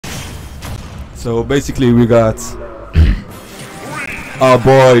So basically we got our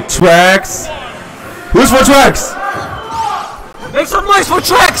boy TraX. Who's for TraX? Make some noise for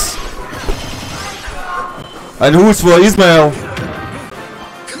TraX! And who's for Ismael?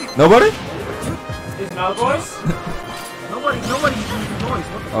 Nobody? Ismael boys? nobody noise.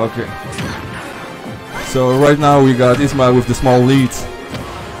 Okay. So right now we got Ismael with the small lead.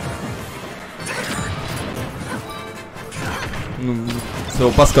 So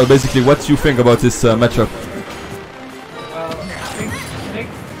Pascal, basically, what do you think about this matchup? I think Nick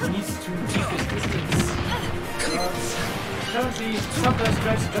needs to keep his distance. Currently, sometimes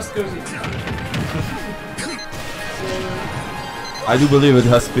TraX just goes in. I do believe it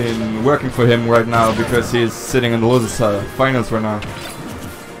has been working for him right now because he's sitting in the losers finals right now.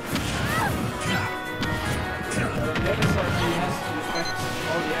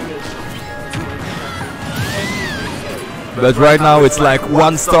 But right now it's like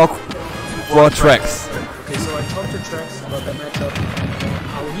one stock for TraX. Okay, so I talked to TraX about that matchup.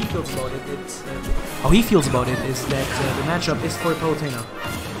 How he feels about it is that the matchup is for Palutena.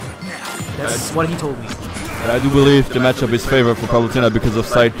 That's what he told me. I do believe the matchup is favored for Palutena because of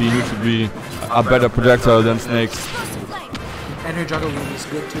side B to be a better projectile than Snakes. And her juggle room is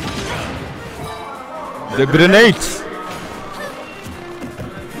good too. The grenades!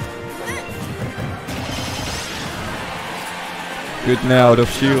 Good now out of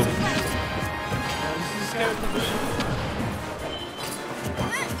shield.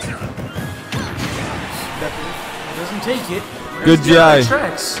 Doesn't take it. Good GI.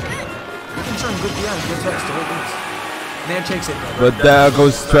 TraX. You can turn good GI and get TraX to hold this. There takes it. But there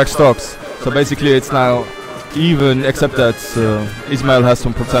goes TraX stocks. So basically it's now even, except that Ismael has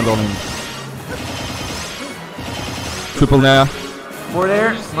some percent on him. Triple nair. 4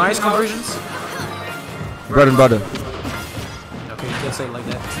 there. Nice conversions. Bread and butter. Okay, you can't say it like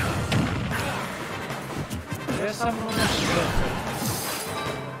that. There's some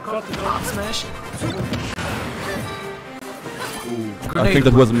Smash. I think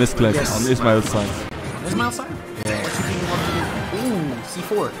that was a misclick on Ismael's side. Ismael's side? Yeah. What do you think you want to do? Ooh,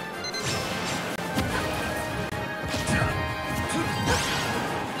 C4.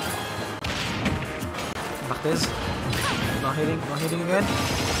 Like this. Not hitting again.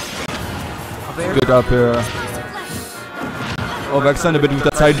 Up there. Good up here. Oh, we extend a bit with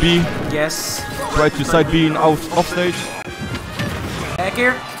that side B. Yes. Try to side B and out off stage. Back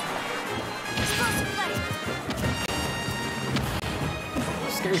here.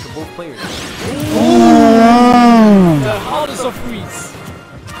 Scary for both players. the hardest of reads.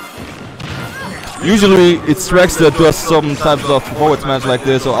 Usually it's TraX that does some types of forward smash like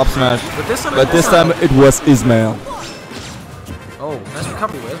this or up smash. But this time it was Ismael. Oh, nice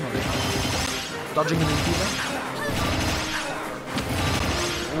recovery with Ismael. Dodging him in Kiva.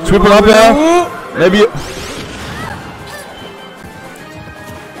 Triple up here. Maybe.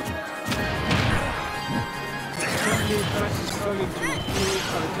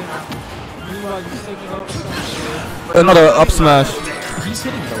 Another up smash. He's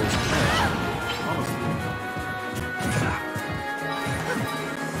hitting those.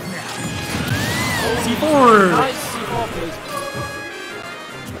 C4. Nice C4 please.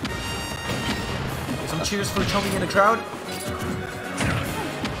 Some cheers for Tommy in the crowd.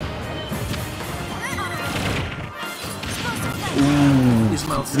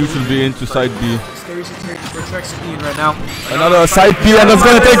 Neutral B into side B. Scary situation for TraX to be in right now. Another side B and that's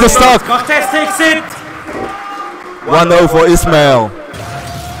gonna take the stock. Cortez takes it! 1-0 for Ismael.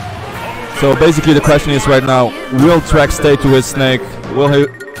 So basically the question is right now, will TraX stay to his snake? Will he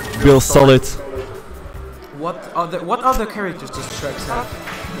build solid? What other characters does TraX have?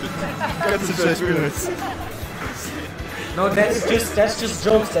 No, that's just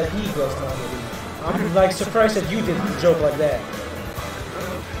jokes that he goes normally. I'm like surprised that you didn't joke like that.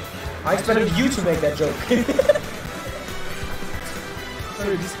 I expected you to make that joke.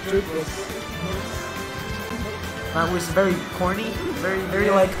 Sorry, this joke was... That was very corny, very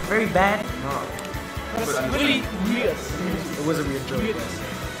like, very bad. No. It was really weird. It was a weird joke. Yes.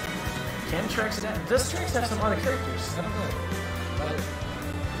 Can TraX have? Does TraX have some other characters? I don't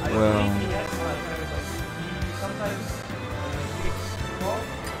know. Well, He has like he sometimes picks Chrome.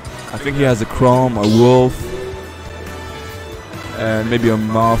 I think he has a Chrome, a Wolf, and maybe a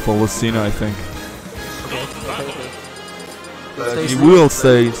Marth or Lucina, I think. But he will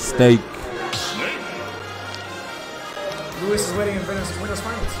say Snake. Lewis is waiting in Windows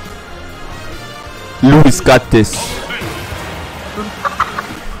Finals. Lewis got this.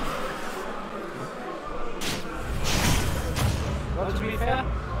 But to be fair,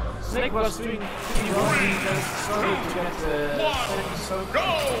 Snake was doing pretty well. He just started to get so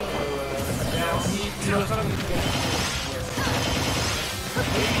yeah. He was not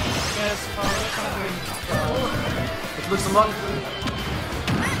It looks a lot.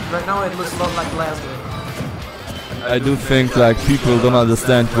 Right now, it looks a lot like last game. I do think like people don't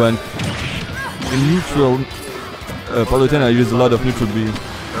understand when in neutral Palutena use a lot of neutral B,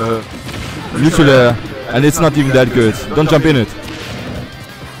 neutral air, and it's not even that good. Don't jump in it.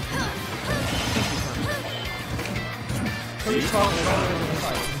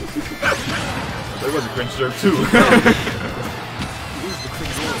 That was a cringe joke too.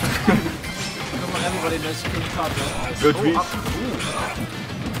 Come on, everybody knows King Card. Good beat.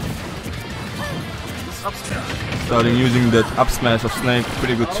 Starting using that up smash of Snake,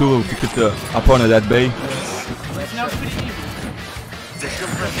 pretty good tool to keep the opponent at bay. Now it's pretty easy.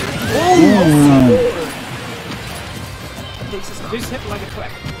 This hit like a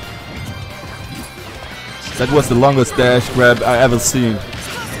crack. That was the longest dash grab I ever seen.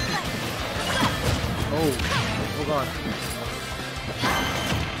 Oh, hold on.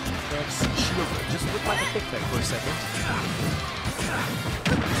 Just look like a tic-tac for a second.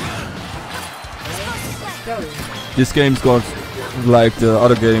 This game's got like the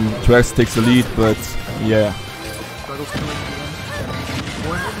other game, TraX takes the lead, but yeah.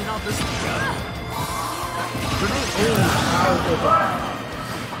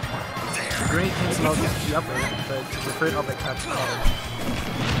 Great cancel out the up air, but the third up air catch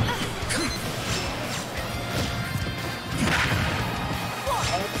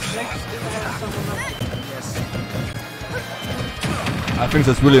Yes. I think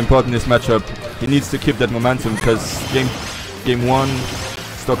that's really important in this matchup. He needs to keep that momentum because game 1,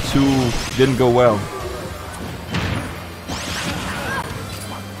 stock 2 didn't go well.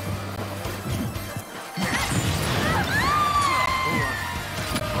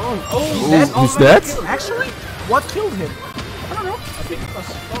 Who's that? Actually, what killed him? I don't know. I think it was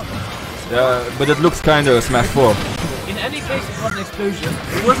fun. Yeah, but it looks kinda a Smash 4. In any case, it was an explosion.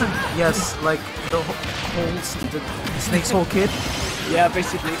 It wasn't, yes, like the the Snake's whole kit. Yeah,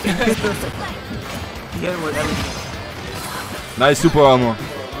 basically. Yeah, with everything. Nice super armor.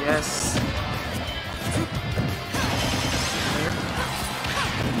 Yes.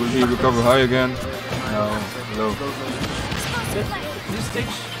 Will he recover high again? No, low. This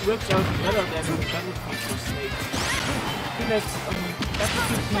stage works out better than the Battlefield for Snake. I think that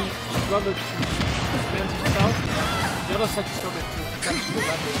Battlefield he struggled to expand himself. The other side he struggled to catch the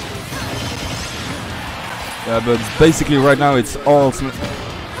Battlefield. Yeah, but basically right now it's all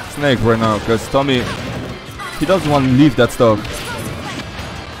Snake right now, because Tommy, he doesn't want to leave that stock.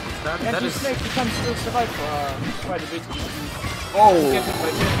 That is Snake, he can still survive for quite a bit. Oh! Get him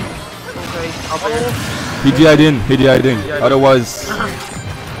right here. Okay, up air. He DI'd in, otherwise...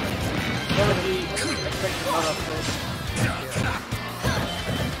 Never really expected another place.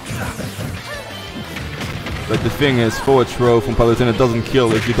 But the thing is, forward throw from Palutena doesn't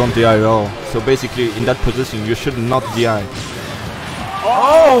kill if you don't DI at all. So basically, in that position, you should not DI.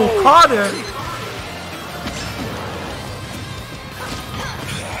 Oh, caught him!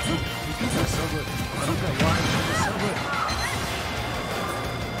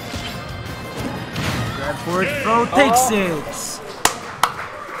 Grab forward throw, takes it!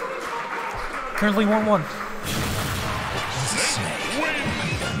 Currently 1-1.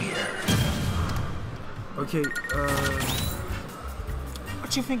 Okay,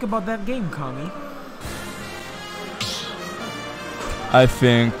 what you think about that game, Kami? I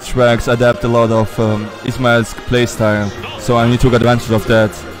think TraX adapt a lot of Ismael's playstyle, so I need to take advantage of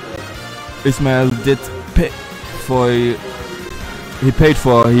that. Ismael did pay for... He paid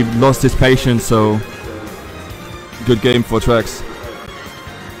for, he lost his patience, so... Good game for TraX.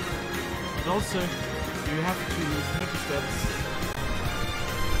 And also, you have to notice that...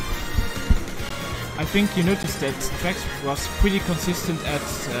 I think you noticed that TraX was pretty consistent at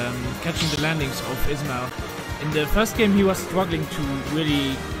catching the landings of Ismael. In the first game he was struggling to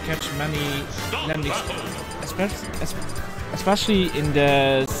really catch many landings, especially in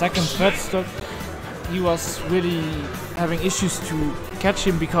the second, third stock. He was really having issues to catch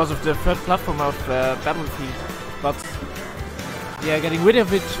him because of the third platform of Battlefield. But yeah, getting rid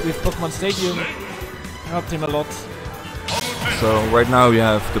of it with Pokemon Stadium helped him a lot. So right now we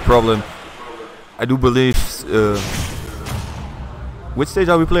have the problem. I do believe... which stage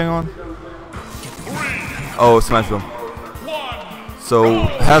are we playing on? Oh, Smashville. So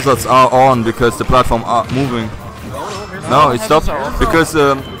hazards are on because the platform are moving. No, it stopped because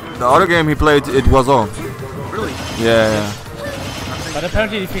the other game he played, it was on. Really? Yeah. But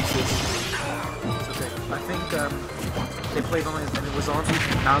apparently he fixed it. Okay. I think they played on it and it was on.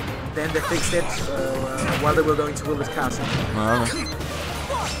 Now then they fixed it while they were going to Willis Castle.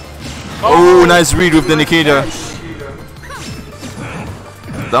 Oh, nice read with the Nikita.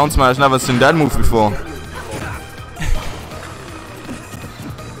 Down smash, never seen that move before.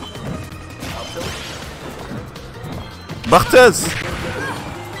 Barthez!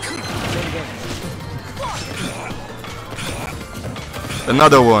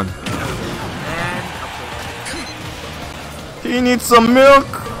 Another one. He needs some milk.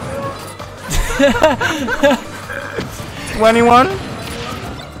 21.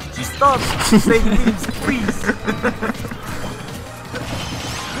 She stops. Say please.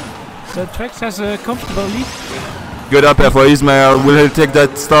 So TraX has a comfortable lead. Good up air for Ismael. Will he take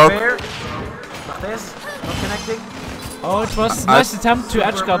that stock? Fair. Like this. Not connecting. Oh, it was a nice attempt to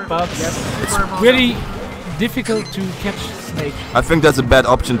edge guard, but it's really difficult to catch Snake. I think that's a bad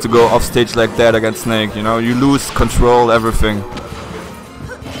option to go off stage like that against Snake. You know, you lose control, everything.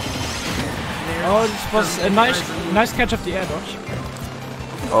 Oh, this was a nice catch of the air dodge.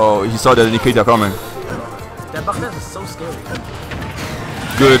 Oh, he saw the Nikita coming. That Barthez is so scary.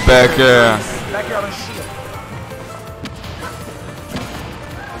 Good back air. Back here on a shield.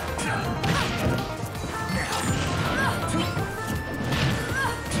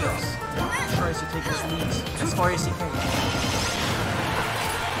 Tries to take his leads as far as he can.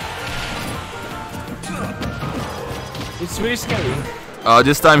 It's really scary.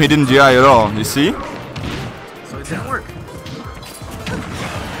 This time he didn't GI at all, you see? So it didn't work.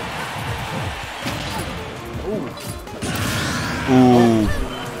 Ooh.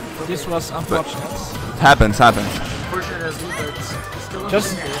 This was unfortunate. Happens. Fortunate as he, but still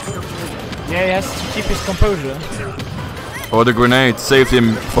Just- Yeah, he has to keep his composure. Oh, the grenade saved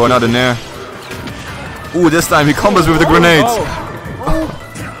him for another nair. Ooh, this time he combos with the grenade. Oh.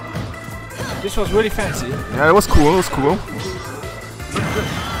 This was really fancy. Yeah, it was cool,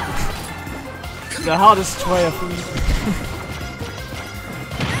 The hardest try of me.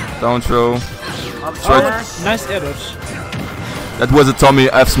 Down throw. Oh, nice air dodge. That was a Tommy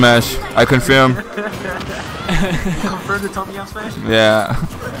F smash, I confirm. Confirm the Tommy F smash. Yeah.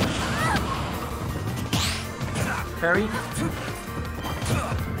 Parry.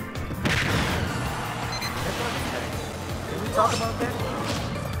 Can we talk about that?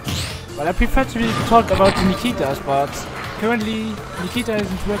 But I prefer to talk about the Nikitas, but currently Nikita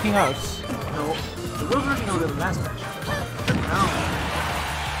isn't working out. No, it was working out in the last match. Now.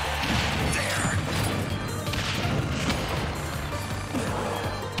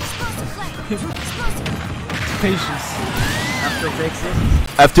 Patience. After it takes it.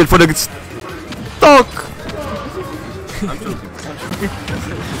 After for the stock.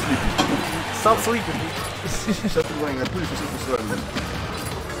 Stop sleeping.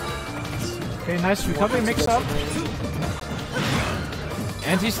 Okay, nice recovery mix up.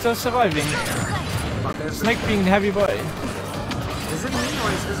 And he's still surviving. Snake being the heavy boy. Is it me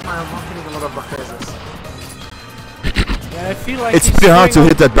or is Ismael not hitting a lot of Barthezes? Yeah, I feel like It's he's pretty hard to doing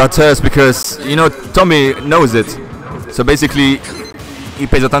hit that Barthez because, you know, Tommy knows it. So basically, he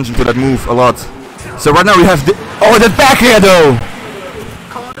pays attention to that move a lot. So right now we have the... Oh, that back air though!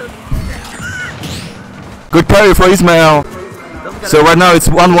 Good parry for Ismael. So right now it's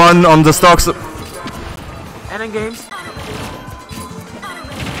 1-1 on the stocks. And in games.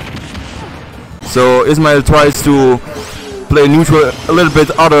 So Ismael tries to play neutral a little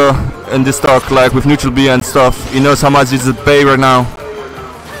bit other in this stock, like with neutral B and stuff. He knows how much he's at bay right now.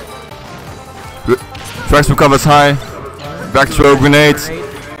 TraX recovers high. Back throw grenade.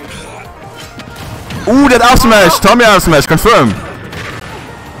 Ooh, that up smash! Tommy up smash, confirm.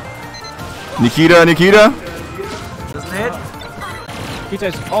 Nikita. Doesn't hit. Nikita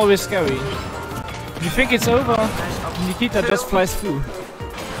is always scary. You think it's over, Nikita just flies through.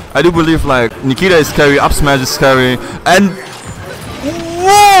 I do believe like Nikita is scary, up smash is scary, and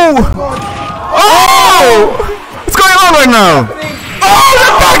whoa! Oh! What's going on right now? Oh,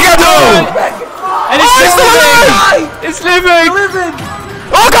 the back air though! And it's still alive! It's living!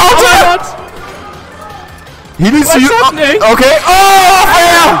 Oh, counter! He needs to use. happening? Okay. Oh,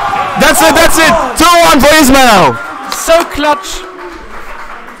 yeah! That's it. 2-1 for Ismael. So clutch!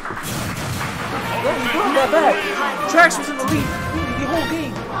 TraX was in the lead the whole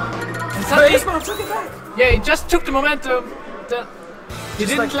game. And suddenly, Ismael took it back. yeah, he just took the momentum. He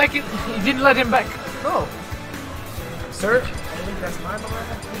didn't like it. He didn't let him back. No. Sir, I think that's my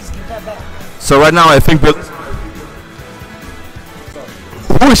momentum. Please give that back. So right now I think we'll...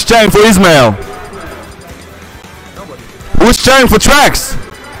 Who is cheering for Ismael? Nobody. Who is cheering for TraX?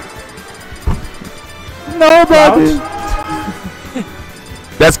 Nobody.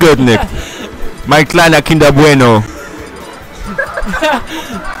 That's good, Nick. My kleiner Kinder Bueno.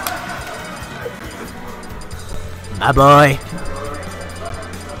 My boy.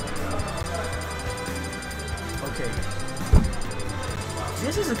 Okay.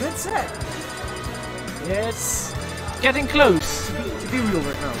 This is a good set. It's getting close. To be real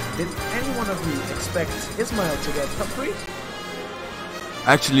right now, did any one of you expect Ismael to get top 3?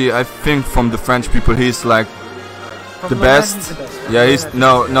 Actually, I think from the French people, he's like the best. He's the best. Yeah, he's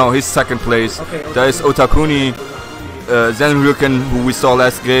he's second place. Okay. There is Otakuni, Zenryuken, who we saw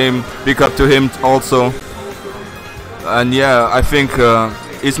last game. Big up to him also. And yeah, I think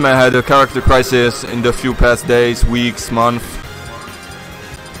Ismael had a character crisis in the few past days, weeks, months.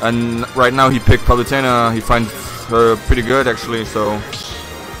 And right now he picked Palutena. He finds her pretty good actually. So. Okay,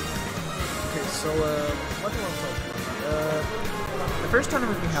 so what do I want to talk about? The first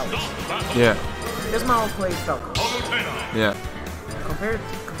tournament we held. Yeah. Ismael played Falcon. Yeah. Compare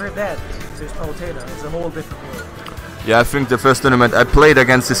that to his Palutena. It's a whole different world. Yeah, I think the first tournament I played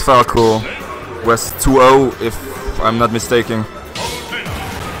against his Falco was 2-0, if I'm not mistaken.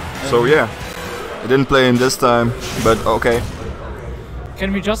 So yeah, I didn't play him this time, but okay.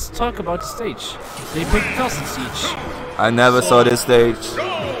 Can we just talk about the stage? They picked Castle Siege. I never saw this stage.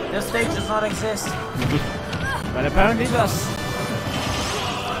 This stage does not exist. But apparently it does.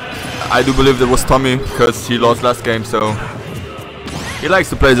 I do believe it was Tommy, because he lost last game, so he likes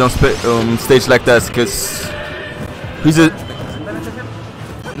to play on stage like that, because he's a...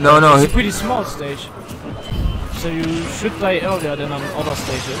 No, It's a pretty small stage. So you should play earlier than on other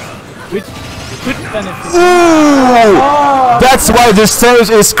stages, which could benefit. Ooh! That's why this stage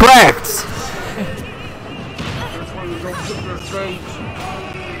is cracked!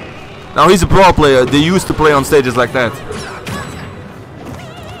 Now he's a pro player, they used to play on stages like that.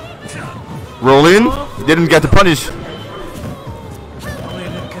 Roll in, didn't get the punish.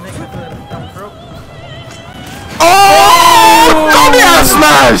 Oh! Tommy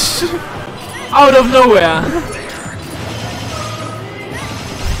smash! Out of nowhere!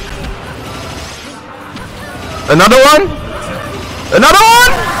 Another one? Another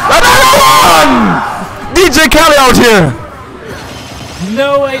one? Another one! DJ Kelly out here!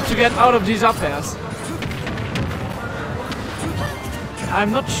 No way to get out of these up airs. I'm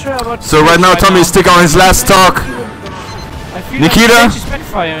not sure about. So right now Tommy is sticking on his last talk. I feel Nikita? like the stage is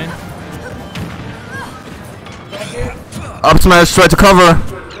backfiring. Up smash, try to cover.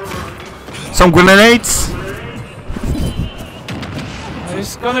 Some grenades.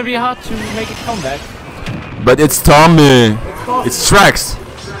 It's gonna be hard to make a comeback. But it's Tommy. It's TraX.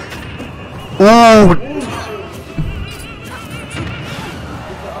 Ooh.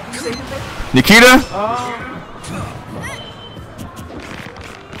 Nikita?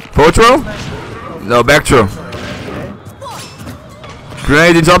 Forward throw? No, back throw.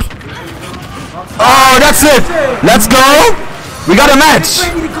 Grenade in top. Oh, that's it! Let's go! We got a match!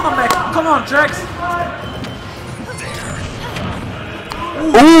 Come on, TraX!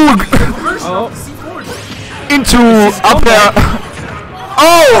 Ooh! Into up there.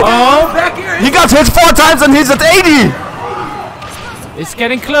 Oh! Back here! He got hit 4 times and he's at 80! It's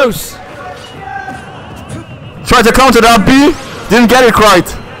getting close. Tried to counter the up B, didn't get it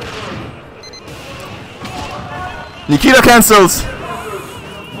right. Nikita cancels.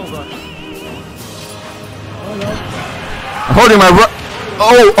 I'm holding my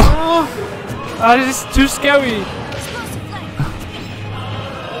oh! Oh, this is too scary.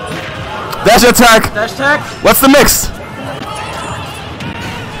 Dash attack! Dash attack! What's the mix?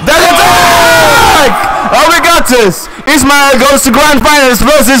 Dash attack! Oh, we got this! Ismael goes to grand finals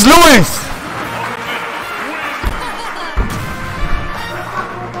versus Luis!